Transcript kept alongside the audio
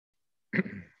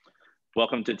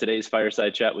Welcome to today's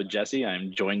Fireside Chat with Jesse.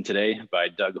 I'm joined today by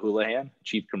Doug Houlahan,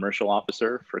 Chief Commercial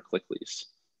Officer for Clicklease.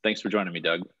 Thanks for joining me,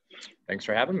 Doug. Thanks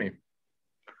for having me.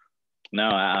 No,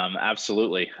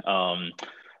 absolutely. Got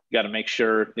to make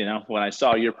sure, when I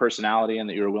saw your personality and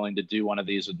that you were willing to do one of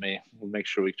these with me, we'll make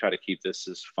sure we try to keep this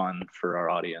as fun for our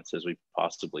audience as we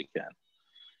possibly can.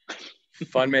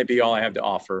 Fun may be all I have to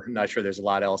offer. I'm not sure there's a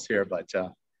lot else here, but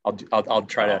I'll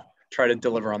try to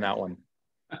deliver on that one.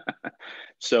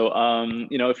 So,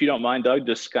 if you don't mind, Doug,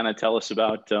 just kind of tell us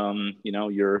about,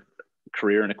 your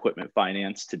career in equipment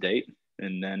finance to date,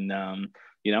 and then,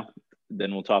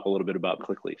 then we'll talk a little bit about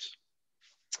Clicklease.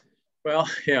 Well,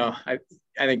 I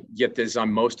think get this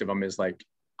on most of them is like,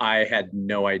 I had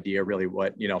no idea really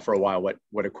what, for a while,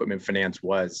 what equipment finance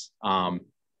was.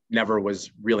 Never was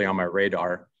really on my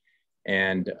radar.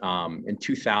 And in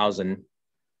 2000,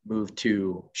 moved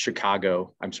from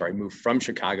Chicago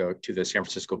to the San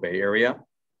Francisco Bay Area,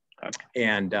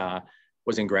 and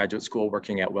was in graduate school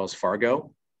working at Wells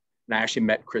Fargo. And I actually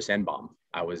met Chris Enbaum.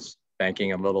 I was banking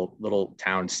in a little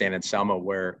town, San Anselmo,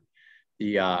 where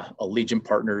the Allegiant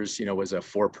Partners, was a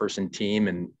 4-person team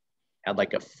and had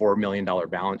like a $4 million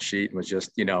balance sheet, and was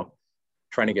just,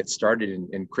 trying to get started.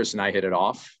 And Chris and I hit it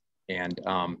off. And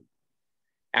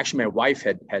actually, my wife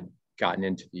had gotten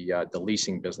into the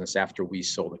leasing business after we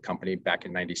sold the company back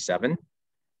in '97,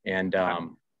 and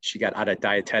she got out of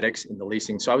dietetics in the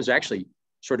leasing. So I was actually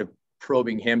sort of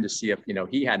probing him to see if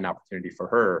he had an opportunity for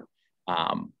her.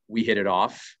 We hit it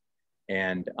off,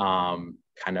 and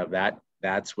kind of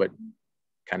that's what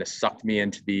kind of sucked me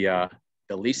into the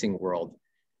leasing world.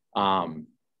 And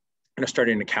I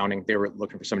started in accounting. They were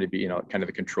looking for somebody to be kind of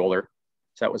the controller.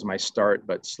 So that was my start,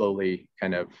 but slowly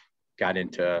kind of got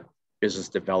into business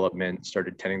development,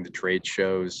 started attending the trade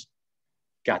shows,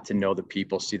 got to know the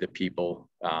people, see the people,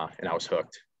 and I was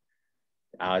hooked.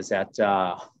 I was at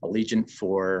Allegiant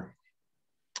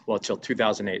till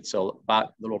 2008, so about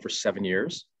a little over 7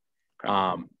 years.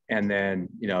 And then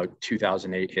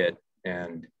 2008 hit,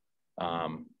 and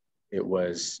it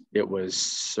was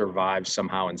survive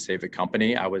somehow and save the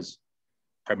company. I was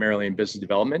primarily in business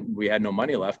development. We had no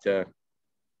money left to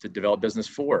develop business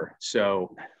for,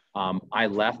 so. I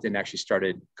left and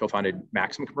actually co-founded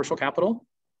Maximum Commercial Capital.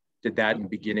 Did that in the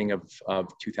beginning of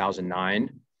 2009.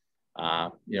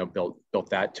 Built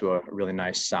that to a really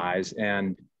nice size,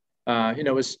 and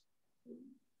was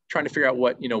trying to figure out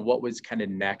what was kind of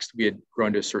next. We had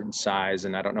grown to a certain size,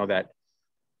 and I don't know that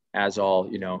as all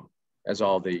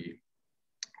the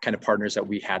kind of partners that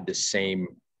we had the same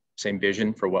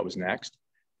vision for what was next.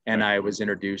 And I was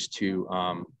introduced to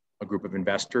a group of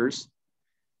investors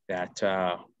that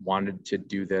wanted to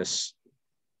do this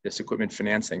equipment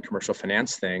finance thing, commercial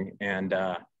finance thing, and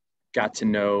got to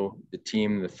know the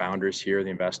team, the founders here, the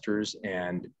investors,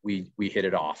 and we hit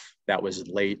it off. That was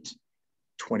late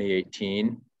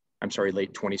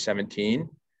 2017,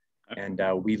 and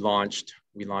we launched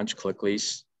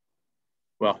Clicklease.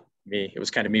 Well, it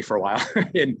was kind of me for a while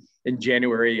in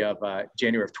January of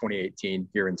 2018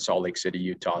 here in Salt Lake City,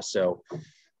 Utah. So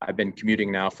I've been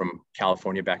commuting now from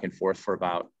California back and forth for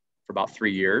about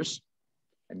 3 years.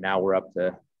 And now we're up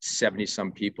to 70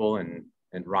 some people and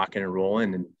rocking and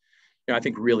rolling. And, I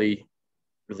think really,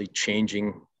 really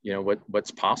changing,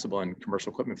 what's possible in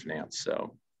commercial equipment finance.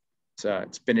 So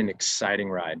it's been an exciting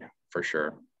ride for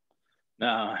sure.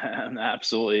 No,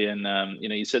 absolutely. And,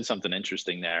 you said something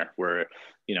interesting there where,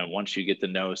 once you get to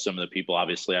know some of the people,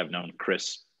 obviously I've known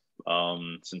Chris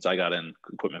since I got in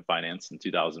equipment finance in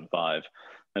 2005.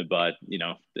 But,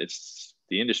 it's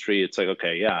the industry. It's like,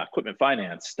 okay, yeah, equipment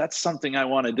finance, that's something I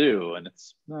want to do. And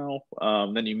it's no,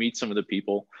 then you meet some of the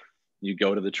people, you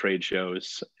go to the trade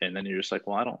shows, and then you're just like,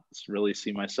 well, I don't really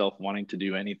see myself wanting to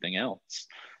do anything else.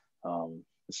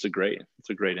 It's a great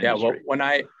industry. Yeah. Well, when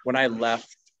I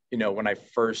left, when I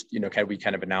first, we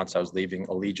kind of announced I was leaving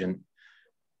Allegiant,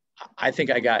 I think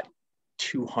I got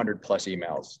 200 plus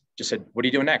emails. Just said, what are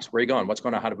you doing next? Where are you going? What's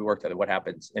going on? How do we work together? What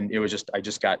happens? And it was I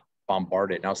just got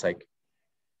bombarded. And I was like,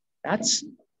 that's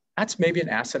maybe an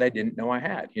asset I didn't know I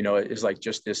had. It is like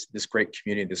just this great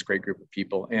community, this great group of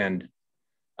people. And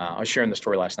I was sharing the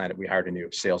story last night that we hired a new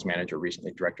sales manager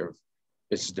recently, director of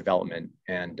business development.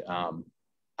 And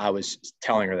I was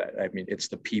telling her that, it's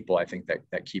the people I think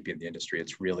that keep you in the industry.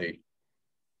 It's really,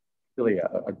 really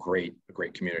a great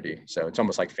community. So it's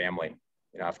almost like family,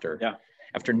 after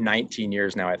 19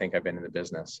 years now, I think I've been in the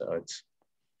business. So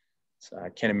I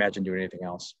can't imagine doing anything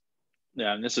else.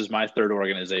 Yeah, and this is my third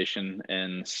organization,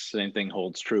 and same thing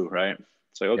holds true, right?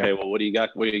 It's like, okay, well, what do you got?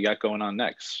 What do you got going on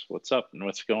next? What's up and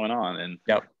what's going on? And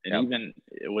even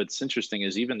what's interesting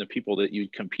is even the people that you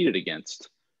competed against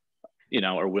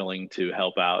are willing to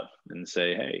help out and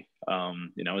say, hey,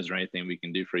 is there anything we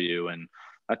can do for you? And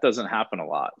that doesn't happen a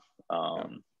lot.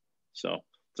 So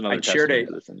it's another testament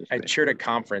to this industry. I chaired a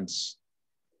conference.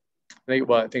 I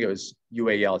think it was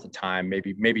UAL at the time,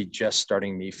 maybe just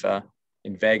starting MIFA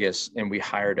in Vegas, and we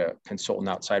hired a consultant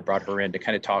outside, brought her in to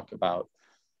kind of talk about,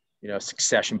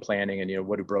 succession planning and,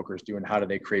 what do brokers do and how do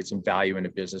they create some value in a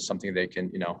business, something they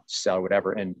can, sell or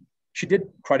whatever. And she did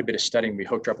quite a bit of studying. We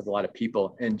hooked her up with a lot of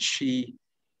people, and she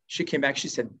came back. She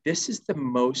said, "This is the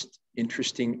most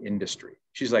interesting industry."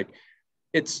 She's like,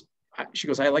 she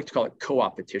goes, "I like to call it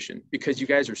co-opetition because you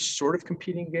guys are sort of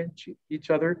competing against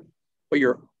each other, but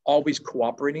you're always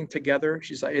cooperating together."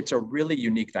 She's like, "It's a really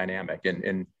unique dynamic."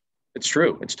 And it's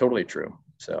true. It's totally true.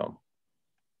 So.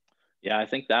 Yeah, I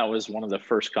think that was one of the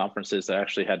first conferences that I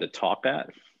actually had to talk at,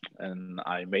 and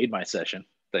I made my session,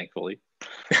 thankfully.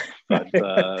 But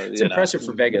it's impressive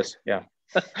for Vegas. Yeah.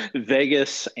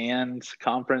 Vegas and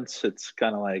conference, it's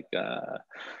kind of like,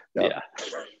 yeah.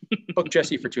 Book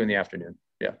Jesse for 2 p.m.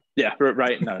 Yeah. Yeah,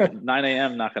 right. No, 9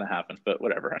 a.m. not going to happen, but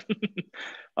whatever.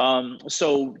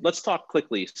 So let's talk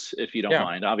Clicklease, if you don't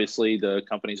mind. Obviously, the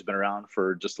company's been around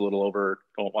for just a little over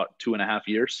 2.5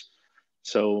 years.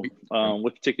 So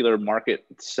what particular market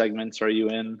segments are you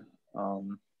in? A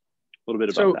little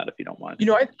bit about that, if you don't mind.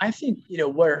 I think,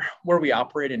 where we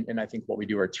operate and I think what we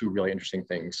do are two really interesting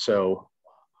things. So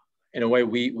in a way,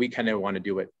 we kind of want to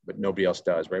do it, but nobody else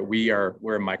does, right? We're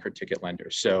a micro ticket lender.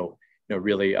 So,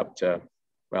 really up to,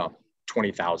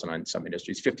 20,000 on some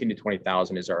industries, 15 to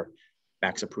 20,000 is our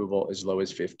max approval, as low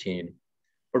as 15.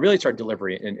 But really it's our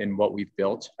delivery and what we've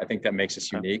built. I think that makes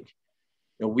us unique.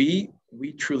 We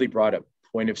truly brought a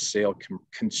point of sale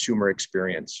consumer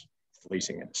experience to the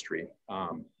leasing industry.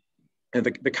 And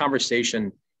the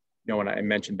conversation, when I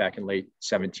mentioned back in late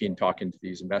 2017, talking to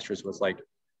these investors was like,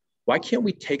 why can't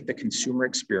we take the consumer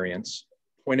experience,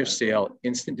 point of sale,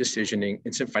 instant decisioning,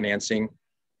 instant financing?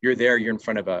 You're there, you're in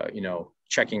front of a,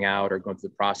 checking out or going through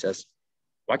the process.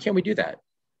 Why can't we do that?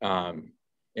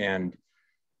 And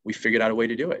we figured out a way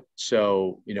to do it.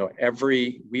 So,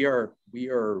 we are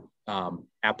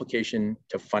application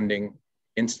to funding,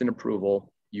 instant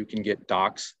approval. You can get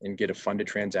docs and get a funded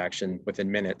transaction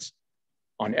within minutes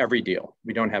on every deal.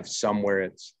 We don't have somewhere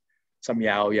it's some,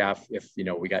 if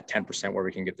we got 10% where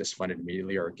we can get this funded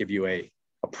immediately or give you a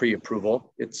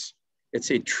pre-approval. It's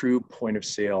a true point of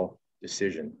sale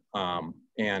decision.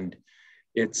 And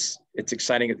it's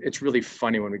exciting. It's really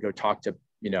funny when we go talk to,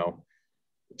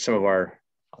 some of our,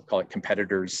 I'll call it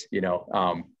competitors,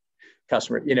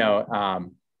 customer,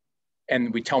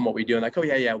 and we tell them what we do and like, oh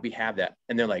yeah, we have that.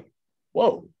 And they're like,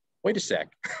 whoa, wait a sec.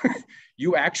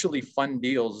 You actually fund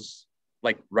deals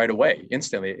like right away,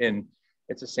 instantly. And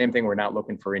it's the same thing. We're not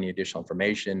looking for any additional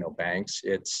information, no banks.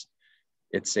 It's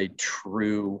a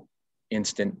true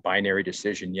instant binary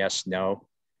decision. Yes, no,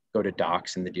 go to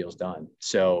docs and the deal's done.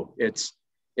 So it's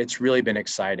really been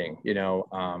exciting.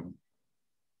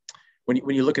 When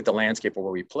you look at the landscape of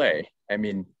where we play, I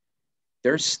mean,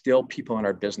 there's still people in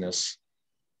our business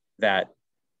that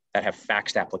have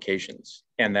faxed applications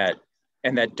and that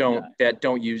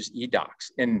don't use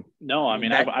e-docs. And no, I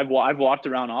mean, I've walked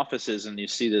around offices and you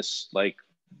see this like,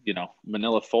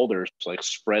 manila folders like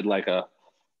spread like a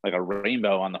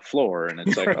rainbow on the floor, and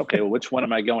it's like, okay, well, which one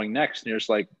am I going next? And you're just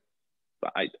like,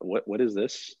 what is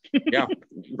this? Yeah,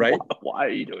 right. Why are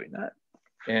you doing that?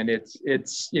 And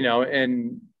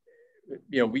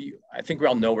I think we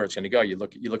all know where it's going to go. You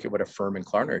look at what Affirm and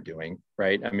Klarna are doing,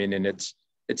 right? I mean, and it's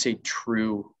a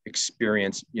true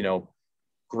experience,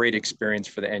 great experience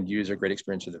for the end user, great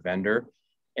experience for the vendor.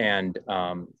 And,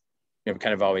 kind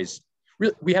of always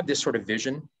really, we have this sort of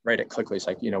vision, right, at Clicklease,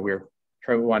 like, we're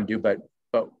trying what we want to do,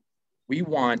 but we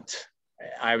want,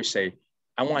 I always say,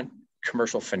 I want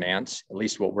commercial finance, at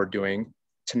least what we're doing,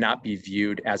 to not be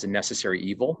viewed as a necessary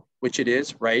evil, which it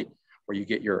is, right? Where you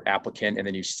get your applicant and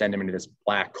then you send them into this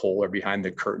black hole or behind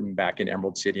the curtain back in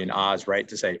Emerald City in Oz, right?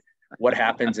 To say, what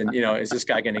happens? And, is this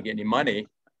guy going to get any money,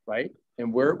 right?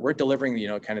 And we're delivering,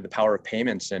 kind of the power of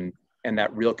payments and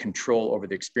that real control over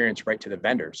the experience right to the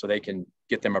vendor, so they can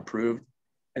get them approved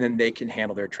and then they can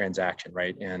handle their transaction,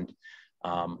 right? And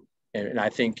I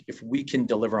think if we can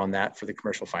deliver on that for the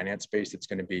commercial finance space, it's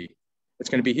going to be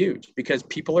huge, because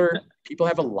people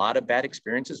have a lot of bad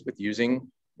experiences with using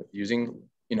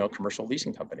commercial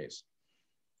leasing companies.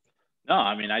 No,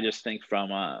 I mean, I just think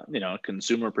from a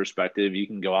consumer perspective, you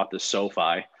can go out to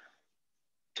SoFi,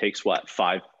 takes what,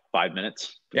 five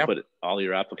minutes to put all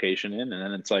your application in, and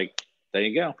then it's like, there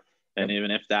you go. And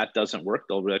even if that doesn't work,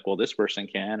 they'll be like, well, this person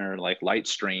can, or like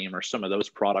Lightstream or some of those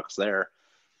products there.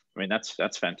 I mean,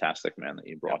 that's fantastic, man, that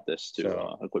you brought this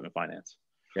to equipment finance.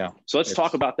 Yeah. So let's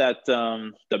talk about that,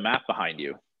 the map behind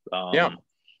you. Yeah.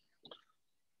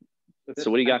 So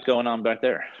what do you got going on back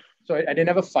there? So I didn't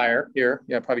have a fire here.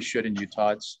 Yeah, I probably should in Utah.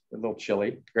 It's a little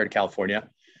chilly compared to California.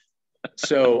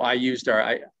 So I used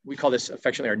we call this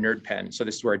affectionately our nerd pen. So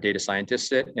this is where our data scientists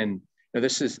sit. And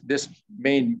this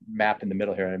main map in the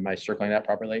middle here. Am I circling that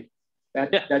properly?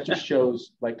 That just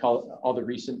shows like all the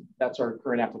recent, that's our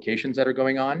current applications that are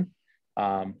going on.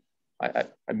 I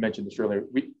mentioned this earlier.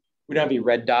 We don't have any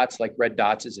red dots. Like red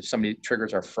dots is if somebody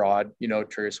triggers our fraud,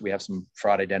 triggers. So we have some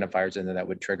fraud identifiers in there that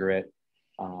would trigger it.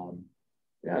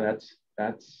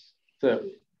 That's so.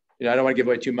 I don't want to give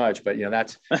away too much, but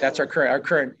that's our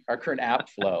current app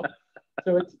flow.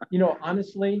 So it's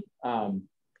honestly,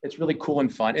 it's really cool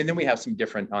and fun. And then we have some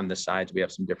different on the sides. We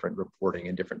have some different reporting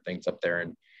and different things up there.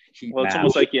 And it's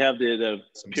almost like you have the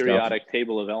periodic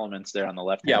table of elements there on the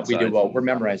left. Yeah, we do. Well, we're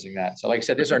memorizing that. So like I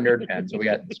said, this is our nerd pen. So we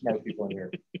got smart people in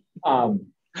here. I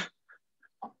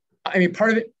mean,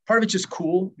 part of it's just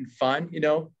cool and fun.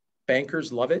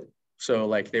 Bankers love it. So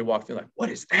like they walk through like, what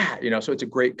is that? So it's a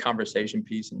great conversation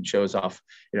piece and shows off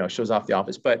the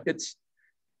office, but it's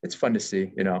fun to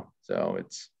see, so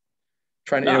it's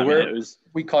trying to,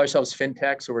 we call ourselves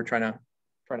fintech. So we're trying to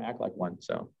act like one.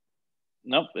 So.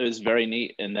 Nope. It was very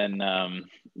neat. And then,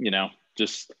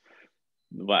 just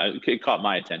it caught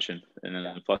my attention, and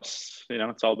then plus,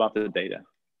 it's all about the data.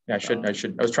 Yeah, I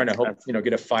was trying to hope,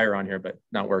 get a fire on here, but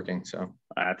not working. So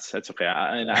that's okay.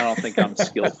 I don't think I'm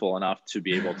skillful enough to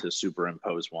be able to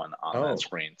superimpose one on that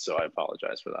screen. So I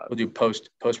apologize for that. We'll do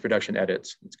post-production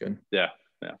edits. That's good. Yeah.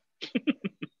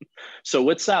 So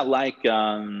what's that like?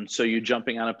 So you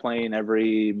jumping on a plane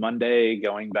every Monday,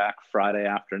 going back Friday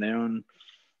afternoon.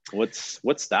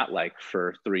 What's that like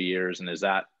for 3 years? And is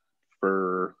that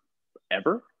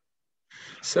forever?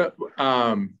 So,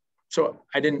 so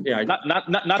I didn't, not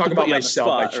talk about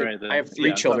myself. I have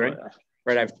 3 children,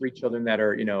 right? I have 3 children that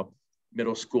are,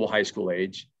 middle school, high school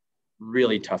age,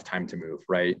 really tough time to move.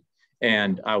 Right.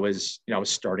 And I was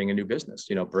starting a new business,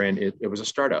 it was a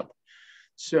startup.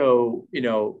 So,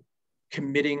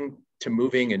 committing to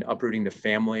moving and uprooting the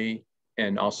family,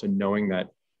 and also knowing that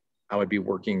I would be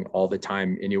working all the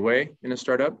time anyway in a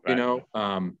startup, right.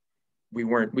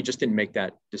 We just didn't make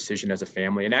that decision as a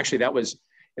family. And actually that was,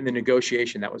 in the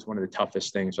negotiation, that was one of the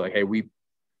toughest things. Like, hey, we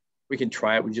can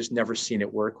try it. We've just never seen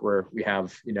it work where we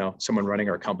have, someone running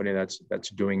our company that's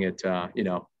doing it,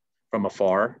 from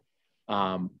afar.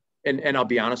 And I'll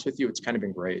be honest with you, it's kind of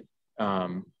been great.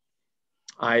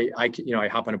 I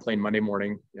hop on a plane Monday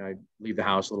morning, I leave the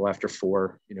house a little after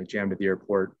 4, jam to the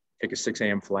airport, take a 6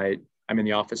 a.m. flight. I'm in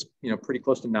the office, pretty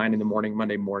close to 9 in the morning,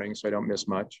 Monday morning. So I don't miss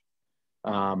much.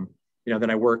 Then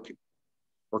I work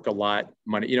a lot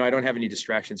Monday, I don't have any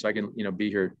distractions. So I can, be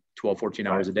here 12, 14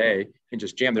 hours a day and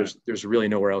just jam. There's really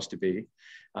nowhere else to be.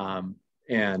 And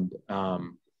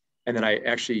then I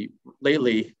actually,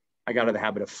 lately I got out of the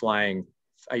habit of flying.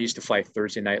 I used to fly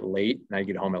Thursday night late, and I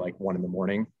get home at like 1 in the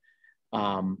morning.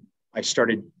 I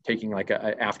started taking like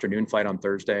an afternoon flight on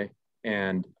Thursday,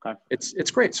 and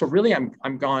it's great. So really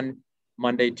I'm gone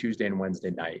Monday, Tuesday, and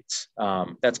Wednesday nights.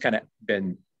 That's kind of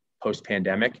been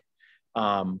post-pandemic.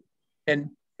 And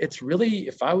it's really,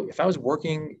 if I was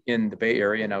working in the Bay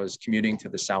Area and I was commuting to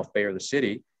the South Bay or the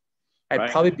city, I'd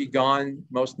probably be gone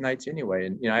most nights anyway.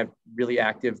 And, I have really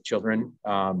active children.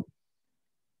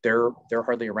 They're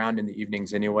hardly around in the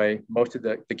evenings anyway. Most of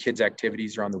the kids'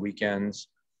 activities are on the weekends.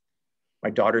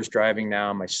 My daughter's driving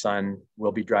now. My son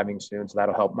will be driving soon. So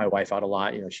that'll help my wife out a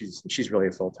lot. She's really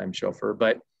a full-time chauffeur,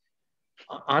 but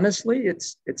honestly,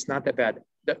 it's not that bad.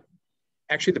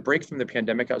 Actually, the break from the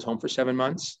pandemic, I was home for 7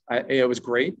 months. It was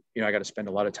great. I got to spend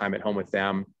a lot of time at home with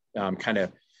them, kind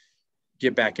of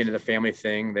get back into the family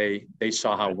thing. They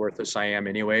saw how worthless I am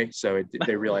anyway. So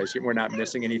they realized we're not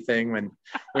missing anything when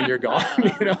you're gone,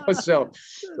 So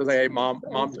I was like, hey,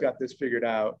 mom's got this figured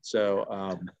out.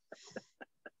 So,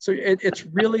 so it's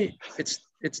really,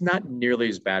 it's not nearly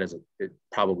as bad as it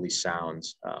probably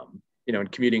sounds.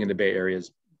 And commuting in the Bay Area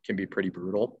can be pretty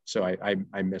brutal. So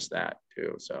I miss that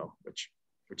too. So,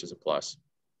 which is a plus.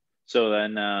 So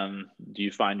then, do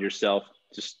you find yourself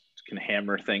just can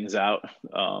hammer things out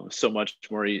so much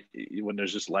more when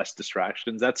there's just less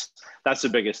distractions? That's the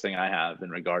biggest thing I have in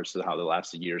regards to how the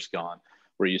last year's gone,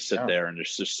 where you sit there and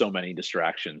there's just so many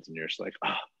distractions and you're just like,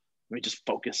 let me just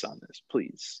focus on this,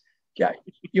 please. Yeah.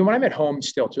 When I'm at home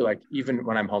still too, like even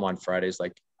when I'm home on Fridays,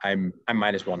 like I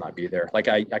might as well not be there. Like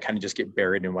I kind of just get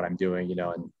buried in what I'm doing,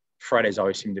 and Fridays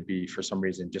always seem to be, for some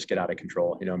reason, just get out of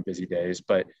control, in busy days.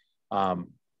 But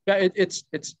it's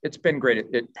been great.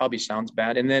 It probably sounds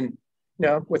bad. And then,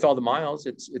 with all the miles,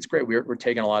 it's great. We're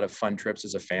taking a lot of fun trips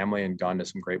as a family and gone to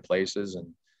some great places. And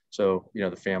So,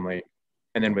 the family,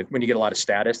 and then when you get a lot of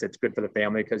status, it's good for the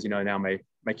family because, now my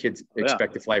kids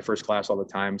expect to fly first class all the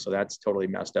time. So that's totally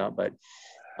messed up. But,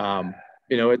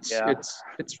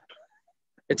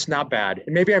 it's not bad.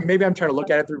 And maybe I'm trying to look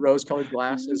at it through rose-colored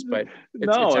glasses, but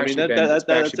it's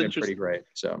actually been pretty great.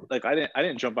 So like I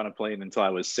didn't jump on a plane until I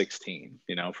was 16.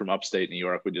 From upstate New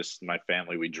York, my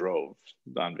family, we drove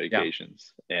on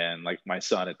vacations, and like my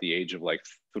son at the age of like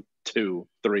 2,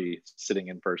 3, sitting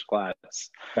in first class,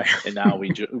 and now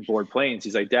we board planes.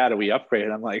 He's like, "Dad, are we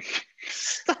upgraded?" I'm like,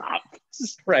 "Stop,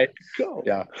 right, go."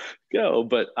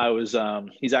 But I was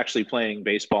he's actually playing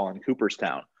baseball in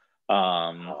Cooperstown.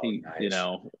 Nice.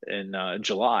 In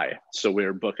July. So we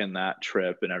were booking that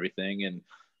trip and everything. And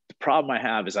the problem I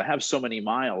have is I have so many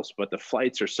miles, but the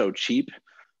flights are so cheap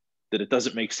that it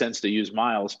doesn't make sense to use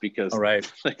miles because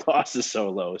the cost is so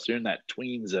low. So you're in that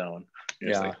tween zone.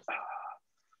 You're just like,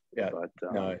 But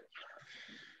no,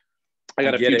 I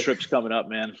got a few trips coming up,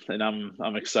 man, and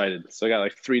I'm excited. So I got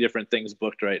like 3 different things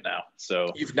booked right now.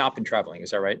 So you've not been traveling,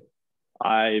 is that right?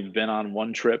 I've been on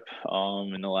one trip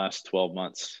in the last 12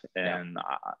 months, and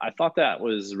I thought that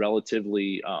was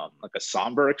relatively like a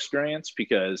somber experience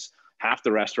because half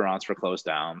the restaurants were closed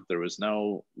down. There was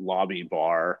no lobby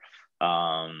bar.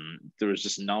 There was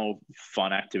just no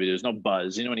fun activity. There's no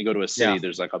buzz. When you go to a city,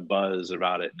 there's like a buzz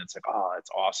about it, and it's like, oh,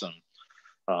 it's awesome.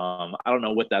 I don't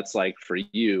know what that's like for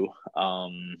you.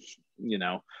 Do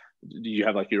you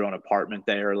have like your own apartment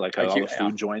there? Like all the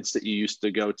food joints that you used to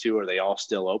go to, are they all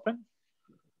still open?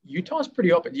 Utah is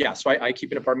pretty open. Yeah. So I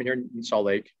keep an apartment here in Salt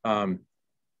Lake.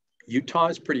 Utah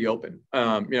is pretty open.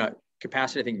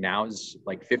 Capacity, I think now is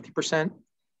like 50%,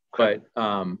 but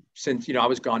since, I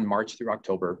was gone March through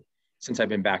October, since I've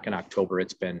been back in October,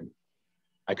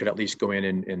 I could at least go in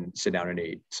and sit down and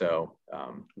eat. So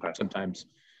sometimes,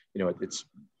 it's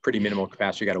pretty minimal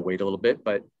capacity. You got to wait a little bit,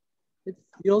 but it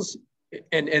feels,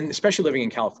 and especially living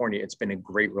in California, it's been a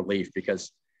great relief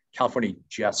because California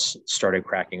just started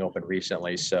cracking open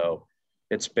recently. So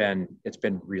it's been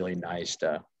really nice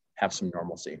to have some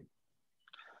normalcy.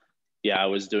 Yeah, I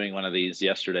was doing one of these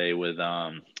yesterday with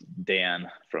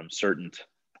Dan from Certain,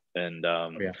 and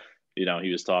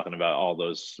he was talking about all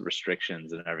those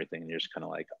restrictions and everything, and you're just kind of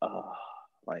like, oh,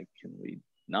 like, can we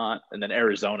not? And then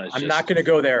Arizona's I'm not going to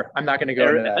go there. I'm not going to go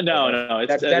into that. No,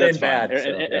 that's ain't bad.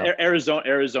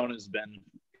 Arizona's been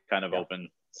kind of open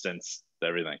since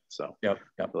everything, so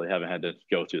really haven't had to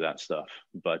go through that stuff.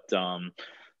 But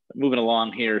moving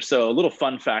along here, so a little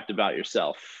fun fact about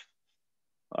yourself,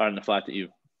 on the fact that you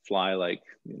fly like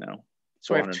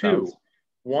so I have 2.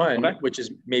 One, which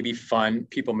is maybe fun,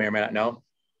 people may or may not know,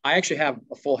 I actually have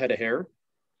a full head of hair.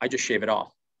 I just shave it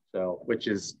off, so which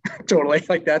is totally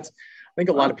like I think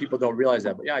a lot of people don't realize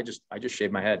that, but I just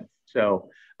shave my head. So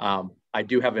I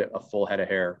do have a full head of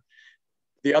hair.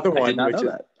 The other one, which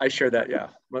is, I share that,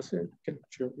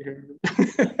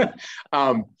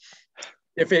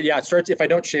 if I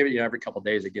don't shave it, every couple of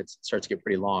days, it starts to get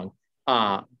pretty long.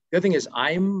 The other thing is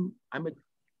I'm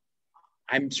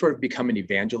sort of become an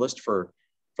evangelist for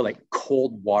like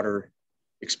cold water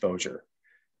exposure.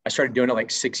 I started doing it like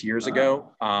 6 years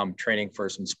ago, training for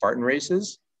some Spartan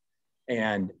races,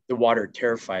 and the water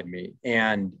terrified me.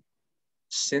 And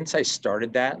since I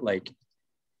started that, like,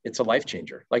 it's a life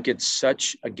changer. Like, it's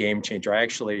such a game changer. I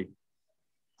actually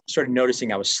started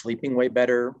noticing I was sleeping way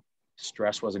better.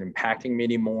 Stress wasn't impacting me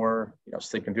anymore,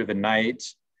 sleeping through the night.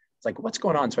 It's like, what's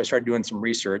going on? So I started doing some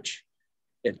research.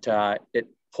 It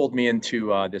pulled me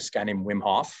into this guy named Wim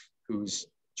Hof, who's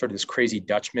sort of this crazy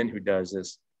Dutchman who does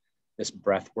this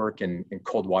breath work and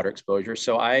cold water exposure.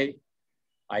 So I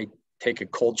take a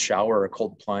cold shower or a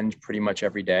cold plunge pretty much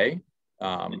every day.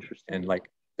 And like,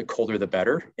 the colder the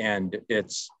better, and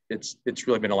it's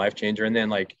really been a life changer. And then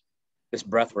like this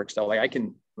breath work stuff, like I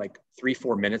can, like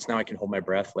 3-4 minutes now, I can hold my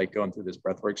breath, like going through this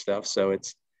breath work stuff. So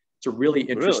it's a really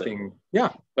interesting,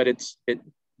 but it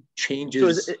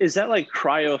changes. So is that like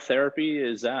cryotherapy?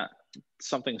 Is that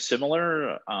something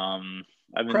similar? I've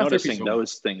been noticing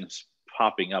those things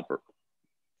popping up.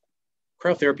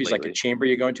 Cryotherapy is like a chamber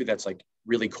you go into that's like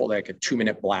really cold, like a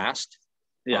 2-minute blast.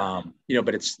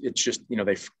 But it's just,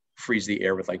 they freeze the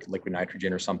air with like liquid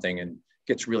nitrogen or something, and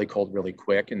gets really cold really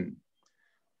quick, and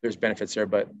there's benefits there.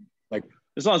 But like,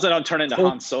 as long as I don't turn into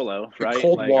Han Solo, right?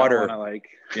 Cold water,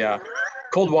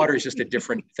 cold water is just a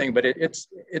different thing, but it's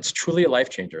truly a life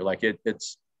changer. Like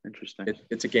it's interesting.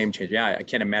 It's a game changer. I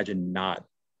can't imagine not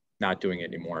doing it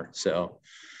anymore. So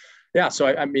so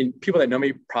I mean, people that know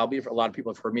me, probably a lot of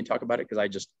people have heard me talk about it, because I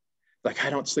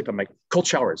don't sleep. I'm like, cold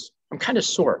showers, I'm kind of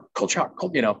sore, cold shower,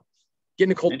 cold,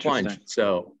 getting a cold plunge.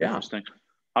 So Interesting.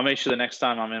 I'll make sure the next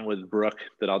time I'm in with Brooke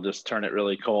that I'll just turn it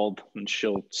really cold and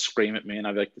she'll scream at me and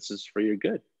I'll be like, this is for your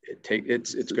good.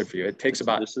 It's good for you. It takes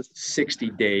about 60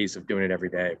 days of doing it every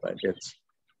day, but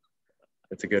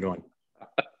it's a good one.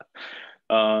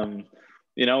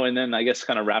 You know, and then I guess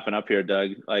kind of wrapping up here, Doug,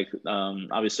 like,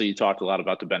 obviously you talked a lot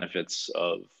about the benefits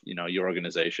of, you know, your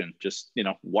organization, just, you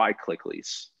know, why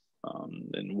Clicklease?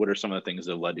 And what are some of the things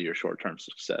that led to your short-term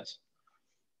success?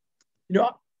 You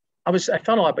know, I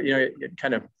found a lot, but, you know, it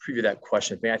kind of preview that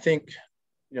question. I think,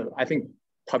 you know, I think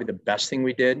probably the best thing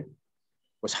we did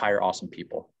was hire awesome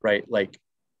people, right? Like,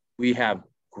 we have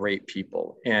great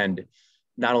people, and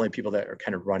not only people that are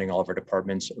kind of running all of our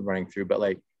departments and running through, but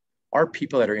like our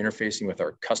people that are interfacing with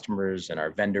our customers and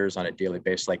our vendors on a daily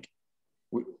basis. Like,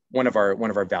 one of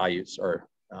our values or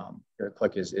here at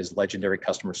Click is legendary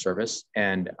customer service.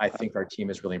 And I think our team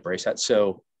has really embraced that. So,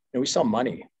 you know, we sell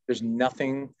money. There's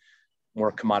nothing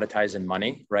more commoditized than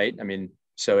money, right? I mean,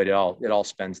 so it all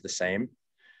spends the same.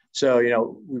 So, you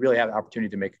know, we really have the opportunity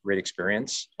to make a great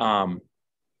experience. I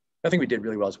think we did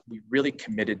really well is we really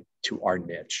committed to our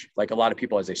niche. Like, a lot of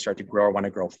people, as they start to grow, want to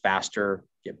grow faster,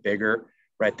 get bigger,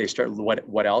 right? They start,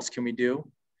 what else can we do?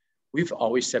 We've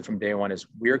always said from day one is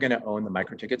we're going to own the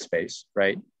micro ticket space,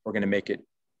 right? We're going to make it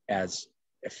as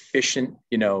efficient,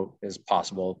 you know, as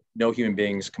possible. No human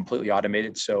beings, completely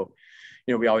automated. So,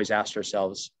 you know, we always asked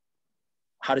ourselves,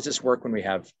 how does this work when we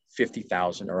have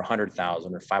 50,000 or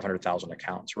 100,000 or 500,000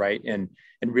 accounts, right? And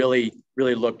really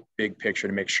look big picture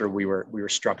to make sure we were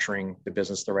structuring the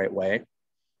business the right way.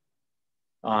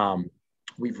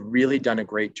 We've really done a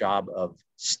great job of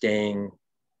staying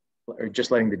or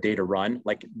just letting the data run,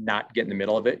 like not get in the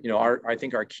middle of it. You know, I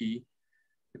think the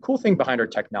cool thing behind our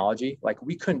technology, like,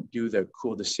 we couldn't do the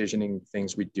cool decisioning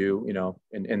things we do, you know,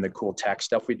 and the cool tech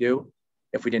stuff we do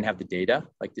if we didn't have the data.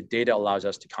 Like, the data allows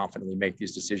us to confidently make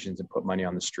these decisions and put money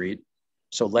on the street.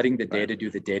 So letting the data do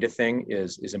the data thing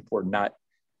is important,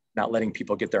 not letting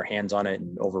people get their hands on it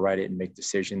and override it and make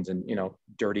decisions and, you know,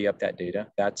 dirty up that data.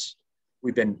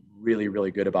 We've been really,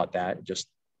 really good about that. Just,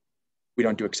 we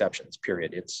don't do exceptions,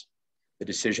 period. It's, the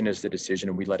decision is the decision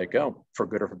and we let it go for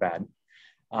good or for bad.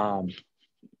 And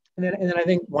then I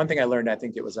think one thing I learned, I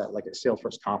think it was at like a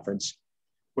Salesforce conference,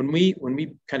 when we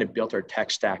kind of built our tech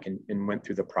stack and went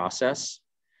through the process,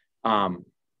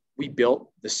 we built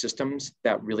the systems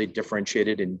that really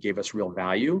differentiated and gave us real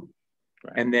value.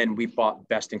 Right. And then we bought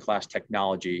best in class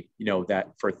technology, you know, that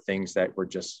for things that were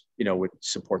just, you know, would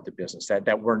support the business,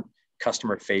 that weren't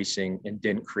customer facing and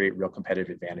didn't create real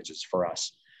competitive advantages for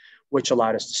us, which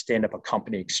allowed us to stand up a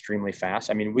company extremely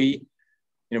fast. I mean, we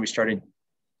started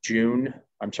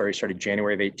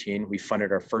January of 18. We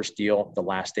funded our first deal the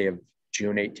last day of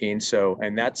June 18. So,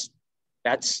 and that's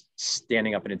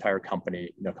standing up an entire company,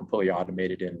 you know, completely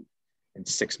automated in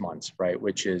 6 months, right?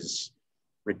 Which is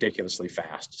ridiculously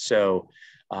fast. So,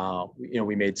 you know,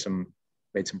 we made some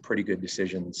pretty good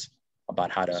decisions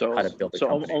about how to build a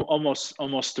company.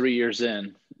 Almost 3 years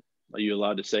in, are you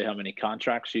allowed to say how many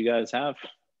contracts you guys have?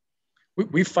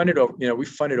 We've funded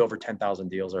over 10,000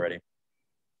 deals already.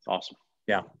 Awesome.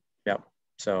 Yeah.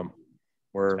 So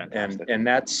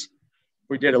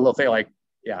we did a little thing like,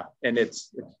 yeah, and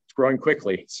it's growing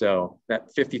quickly. So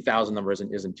that 50,000 number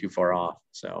isn't too far off.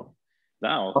 So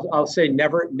no, I'll say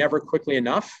never quickly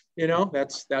enough. You know,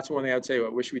 that's one thing I would say. I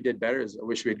wish we did better. Is I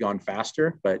wish we had gone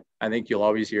faster. But I think you'll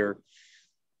always hear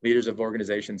leaders of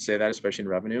organizations say that, especially in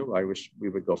revenue. I wish we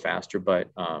would go faster, but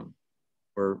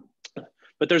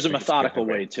But there's a methodical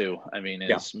way too. I mean,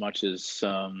 as much as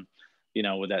you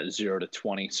know, with that 0 to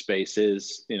 20 space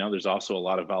is, you know, there's also a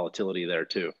lot of volatility there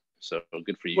too. So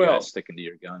good for you guys sticking to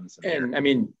your guns. And I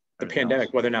mean, the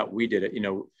pandemic, whether or not we did it, you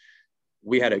know,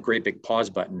 we had a great big pause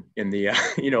button in the,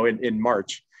 you know, in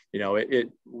March, you know,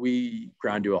 we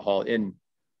ground to a halt. And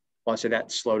well, I say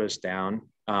that slowed us down.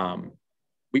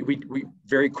 We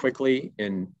very quickly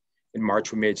in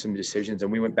March, we made some decisions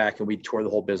and we went back and we tore the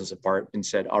whole business apart and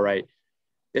said, all right,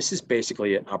 this is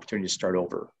basically an opportunity to start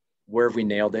over. Where have we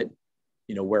nailed it?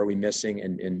 You know, where are we missing?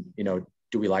 And you know,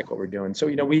 do we like what we're doing? So,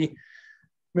 you know, we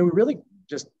really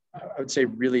just, I would say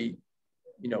really,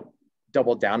 you know,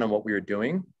 doubled down on what we were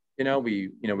doing. You know, we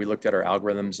looked at our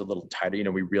algorithms a little tighter. You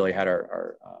know, we really had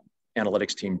our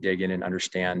analytics team dig in and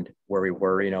understand where we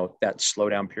were. You know, that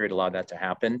slowdown period allowed that to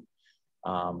happen.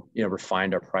 You know,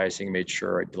 refined our pricing, made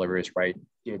sure our delivery is right.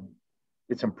 Did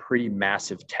some pretty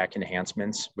massive tech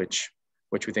enhancements, which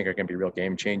we think are going to be real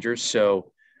game changers.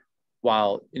 So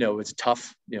while, you know, it's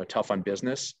tough on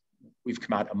business, we've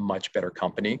come out a much better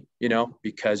company, you know,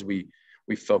 because we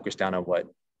focused down on what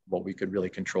we could really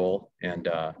control. And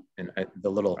the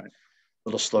little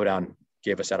slowdown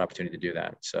gave us that opportunity to do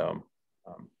that. So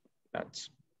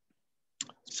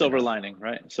Silver lining,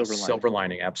 right? Silver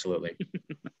lining, absolutely.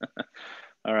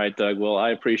 All right, Doug. Well,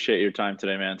 I appreciate your time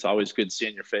today, man. It's always good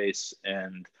seeing your face,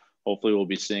 and hopefully we'll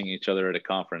be seeing each other at a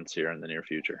conference here in the near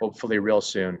future. Hopefully real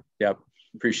soon. Yep.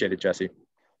 Appreciate it, Jesse.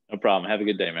 No problem. Have a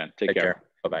good day, man. Take care.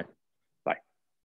 Bye-bye.